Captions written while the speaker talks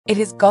It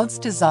is God's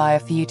desire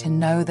for you to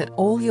know that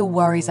all your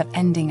worries are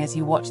ending as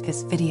you watch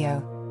this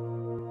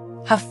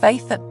video. Have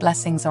faith that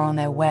blessings are on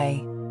their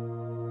way.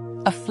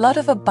 A flood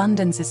of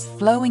abundance is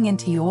flowing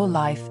into your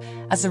life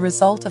as a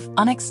result of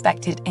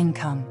unexpected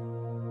income.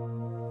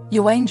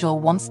 Your angel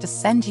wants to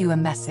send you a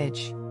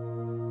message.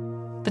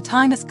 The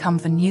time has come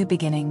for new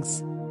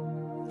beginnings.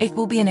 It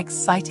will be an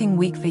exciting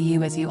week for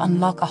you as you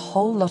unlock a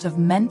whole lot of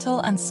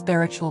mental and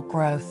spiritual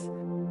growth.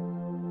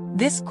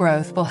 This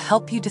growth will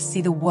help you to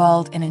see the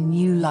world in a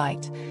new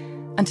light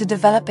and to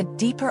develop a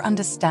deeper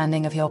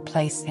understanding of your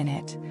place in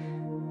it.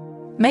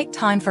 Make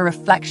time for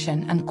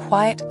reflection and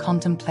quiet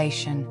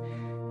contemplation.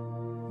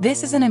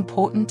 This is an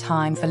important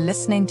time for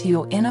listening to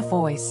your inner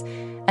voice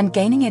and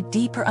gaining a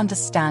deeper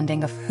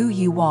understanding of who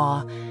you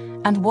are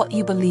and what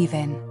you believe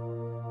in.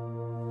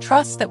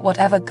 Trust that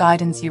whatever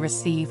guidance you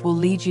receive will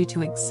lead you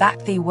to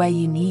exactly where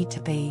you need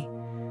to be.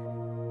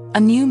 A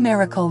new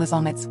miracle is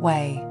on its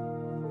way.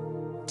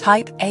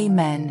 Type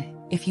Amen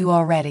if you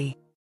are ready.